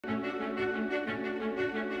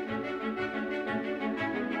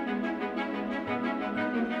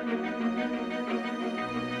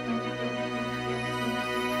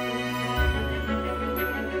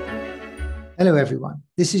Hello everyone,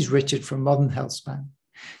 this is Richard from Modern Healthspan.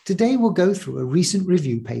 Today we'll go through a recent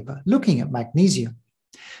review paper looking at magnesium.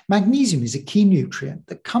 Magnesium is a key nutrient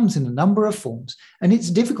that comes in a number of forms and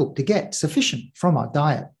it's difficult to get sufficient from our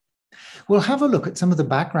diet. We'll have a look at some of the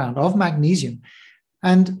background of magnesium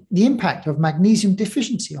and the impact of magnesium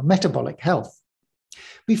deficiency on metabolic health.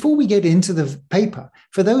 Before we get into the paper,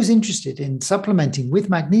 for those interested in supplementing with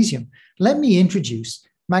magnesium, let me introduce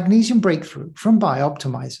Magnesium Breakthrough from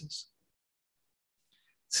BiOptimizers.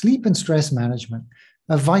 Sleep and stress management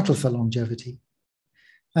are vital for longevity.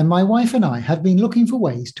 And my wife and I have been looking for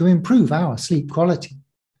ways to improve our sleep quality.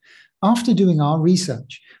 After doing our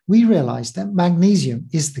research, we realized that magnesium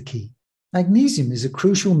is the key. Magnesium is a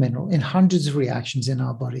crucial mineral in hundreds of reactions in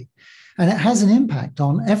our body, and it has an impact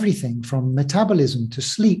on everything from metabolism to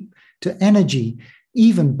sleep to energy,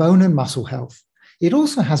 even bone and muscle health. It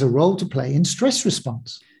also has a role to play in stress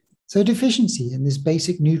response. So deficiency in this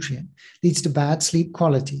basic nutrient leads to bad sleep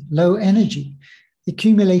quality, low energy,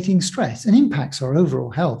 accumulating stress, and impacts our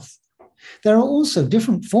overall health. There are also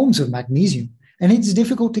different forms of magnesium, and it's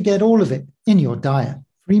difficult to get all of it in your diet.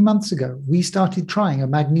 3 months ago, we started trying a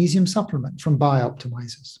magnesium supplement from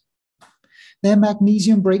BiOptimizers. Their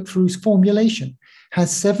Magnesium Breakthrough formulation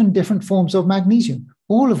has 7 different forms of magnesium,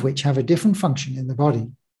 all of which have a different function in the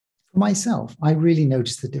body. For myself, I really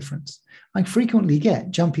notice the difference. I frequently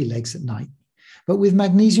get jumpy legs at night, but with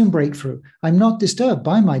Magnesium Breakthrough, I'm not disturbed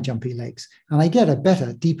by my jumpy legs and I get a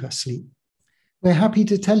better, deeper sleep. We're happy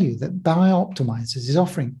to tell you that BiOptimizers is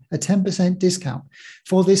offering a 10% discount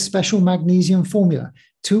for this special magnesium formula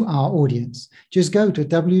to our audience. Just go to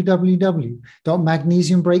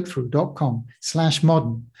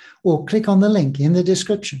www.magnesiumbreakthrough.com/modern or click on the link in the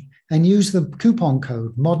description and use the coupon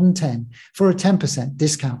code MODERN10 for a 10%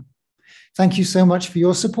 discount. Thank you so much for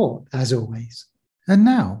your support, as always. And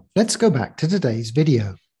now, let's go back to today's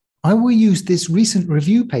video. I will use this recent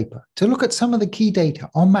review paper to look at some of the key data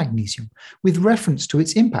on magnesium with reference to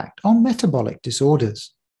its impact on metabolic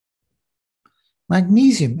disorders.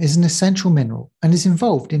 Magnesium is an essential mineral and is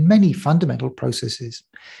involved in many fundamental processes.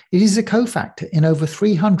 It is a cofactor in over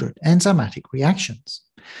 300 enzymatic reactions.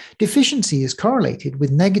 Deficiency is correlated with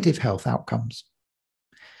negative health outcomes.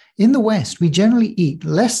 In the West, we generally eat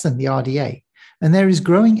less than the RDA, and there is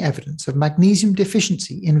growing evidence of magnesium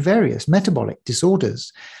deficiency in various metabolic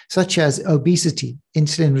disorders, such as obesity,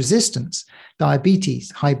 insulin resistance,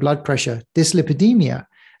 diabetes, high blood pressure, dyslipidemia,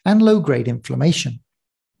 and low-grade inflammation.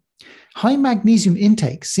 High magnesium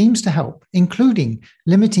intake seems to help, including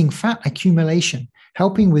limiting fat accumulation,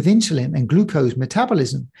 helping with insulin and glucose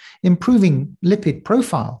metabolism, improving lipid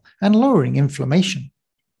profile, and lowering inflammation.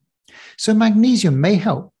 So magnesium may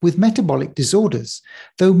help with metabolic disorders,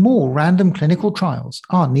 though more random clinical trials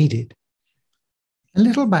are needed. A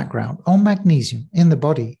little background on magnesium in the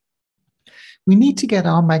body. We need to get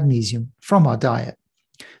our magnesium from our diet.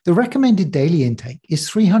 The recommended daily intake is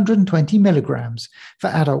 320 milligrams for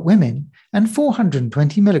adult women and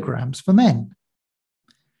 420 milligrams for men.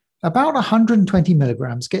 About 120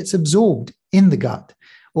 milligrams gets absorbed in the gut,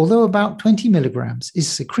 although about 20 milligrams is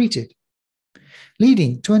secreted,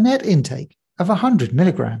 leading to a net intake of 100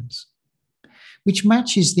 milligrams, which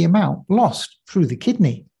matches the amount lost through the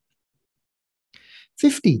kidney.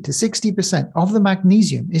 50 to 60% of the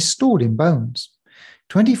magnesium is stored in bones,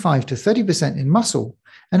 25 to 30% in muscle,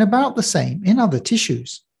 and about the same in other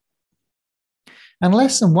tissues. And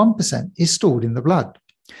less than 1% is stored in the blood,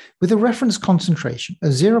 with a reference concentration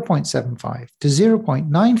of 0.75 to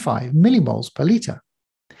 0.95 millimoles per liter.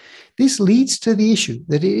 This leads to the issue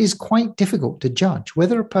that it is quite difficult to judge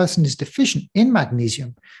whether a person is deficient in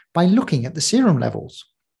magnesium by looking at the serum levels.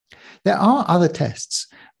 There are other tests,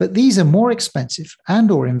 but these are more expensive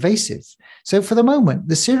and/or invasive, so for the moment,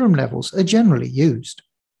 the serum levels are generally used.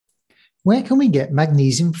 Where can we get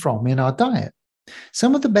magnesium from in our diet?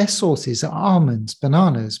 Some of the best sources are almonds,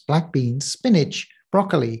 bananas, black beans, spinach,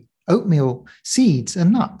 broccoli, oatmeal, seeds,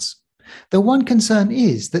 and nuts. The one concern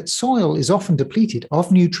is that soil is often depleted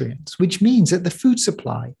of nutrients, which means that the food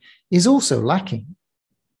supply is also lacking.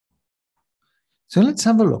 So let's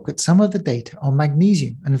have a look at some of the data on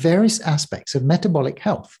magnesium and various aspects of metabolic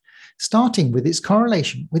health, starting with its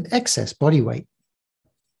correlation with excess body weight.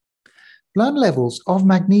 Blood levels of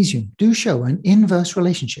magnesium do show an inverse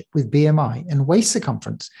relationship with BMI and waist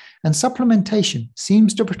circumference, and supplementation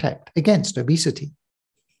seems to protect against obesity.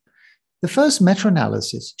 The first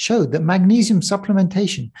meta-analysis showed that magnesium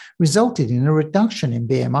supplementation resulted in a reduction in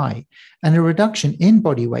BMI and a reduction in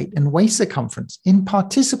body weight and waist circumference in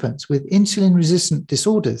participants with insulin-resistant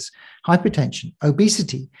disorders, hypertension,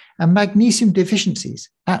 obesity, and magnesium deficiencies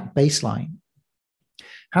at baseline.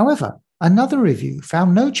 However, Another review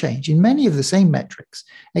found no change in many of the same metrics,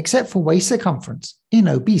 except for waist circumference in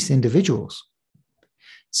obese individuals.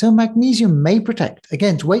 So magnesium may protect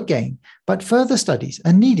against weight gain, but further studies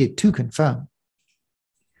are needed to confirm.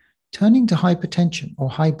 Turning to hypertension or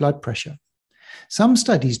high blood pressure, some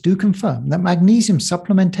studies do confirm that magnesium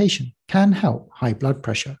supplementation can help high blood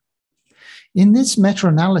pressure. In this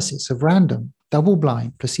meta-analysis of random,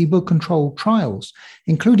 double-blind, placebo-controlled trials,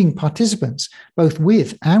 including participants both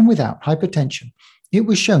with and without hypertension, it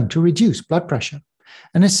was shown to reduce blood pressure,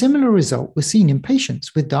 and a similar result was seen in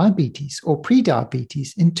patients with diabetes or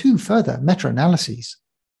prediabetes in 2 further meta-analyses.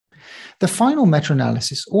 The final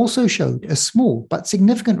meta-analysis also showed a small but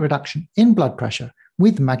significant reduction in blood pressure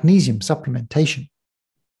with magnesium supplementation.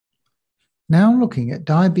 Now looking at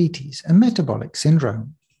diabetes and metabolic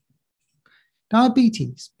syndrome.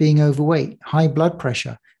 Diabetes, being overweight, high blood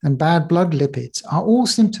pressure, and bad blood lipids are all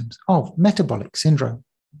symptoms of metabolic syndrome.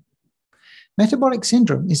 Metabolic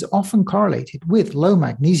syndrome is often correlated with low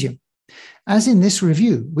magnesium, as in this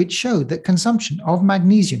review, which showed that consumption of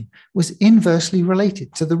magnesium was inversely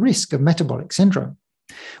related to the risk of metabolic syndrome,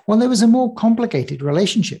 while there was a more complicated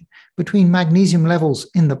relationship between magnesium levels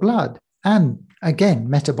in the blood and, again,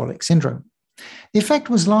 metabolic syndrome. The effect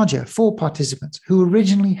was larger for participants who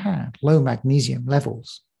originally had low magnesium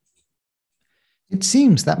levels. It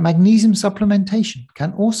seems that magnesium supplementation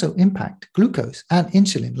can also impact glucose and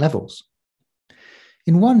insulin levels.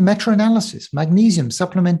 In one meta-analysis, magnesium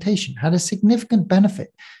supplementation had a significant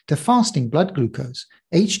benefit to fasting blood glucose,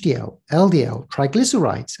 HDL, LDL,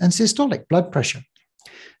 triglycerides, and systolic blood pressure.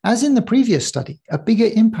 As in the previous study, a bigger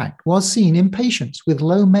impact was seen in patients with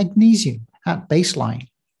low magnesium at baseline.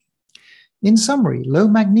 In summary, low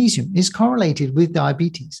magnesium is correlated with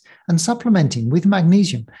diabetes, and supplementing with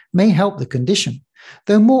magnesium may help the condition,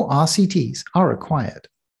 though more RCTs are required.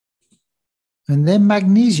 And then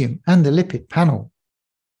magnesium and the lipid panel.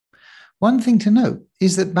 One thing to note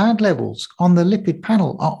is that bad levels on the lipid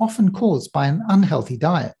panel are often caused by an unhealthy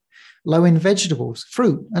diet, low in vegetables,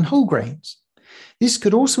 fruit, and whole grains. This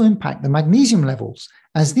could also impact the magnesium levels,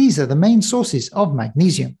 as these are the main sources of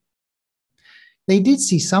magnesium. They did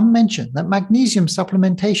see some mention that magnesium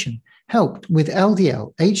supplementation helped with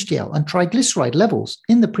LDL, HDL, and triglyceride levels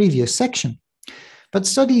in the previous section, but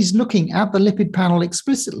studies looking at the lipid panel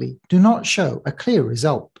explicitly do not show a clear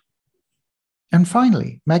result. And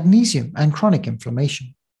finally, magnesium and chronic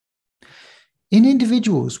inflammation. In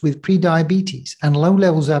individuals with prediabetes and low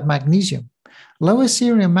levels of magnesium, lower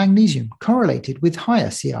serum magnesium correlated with higher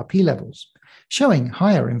CRP levels, showing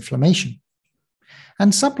higher inflammation.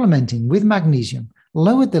 And supplementing with magnesium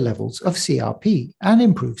lowered the levels of CRP and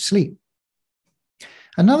improved sleep.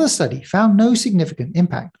 Another study found no significant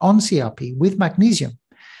impact on CRP with magnesium,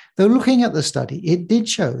 though looking at the study, it did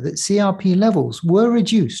show that CRP levels were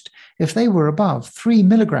reduced if they were above 3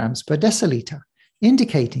 milligrams per deciliter,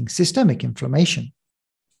 indicating systemic inflammation.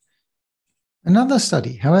 Another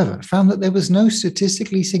study, however, found that there was no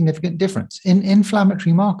statistically significant difference in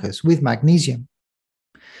inflammatory markers with magnesium.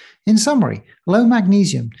 In summary, low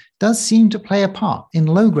magnesium does seem to play a part in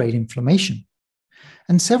low-grade inflammation,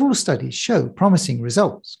 and several studies show promising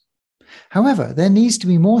results. However, there needs to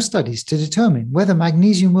be more studies to determine whether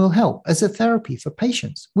magnesium will help as a therapy for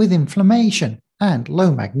patients with inflammation and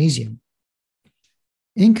low magnesium.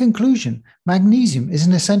 In conclusion, magnesium is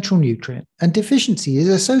an essential nutrient, and deficiency is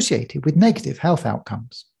associated with negative health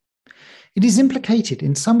outcomes. It is implicated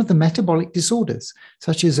in some of the metabolic disorders,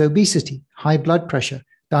 such as obesity, high blood pressure,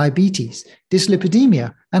 diabetes,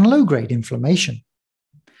 dyslipidemia, and low-grade inflammation.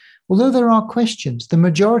 Although there are questions, the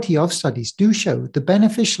majority of studies do show the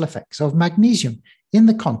beneficial effects of magnesium in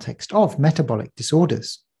the context of metabolic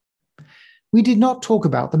disorders. We did not talk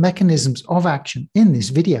about the mechanisms of action in this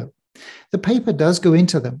video. The paper does go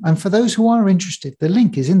into them, and for those who are interested, the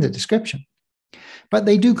link is in the description. But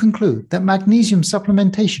they do conclude that magnesium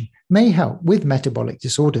supplementation may help with metabolic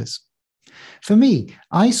disorders. For me,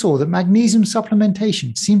 I saw that magnesium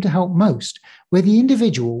supplementation seemed to help most where the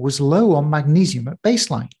individual was low on magnesium at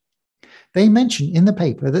baseline. They mention in the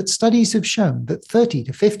paper that studies have shown that 30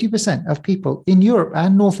 to 50% of people in Europe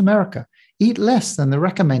and North America eat less than the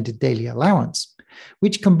recommended daily allowance,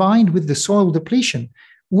 which combined with the soil depletion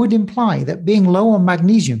would imply that being low on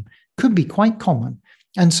magnesium could be quite common,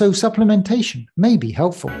 and so supplementation may be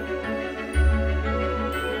helpful.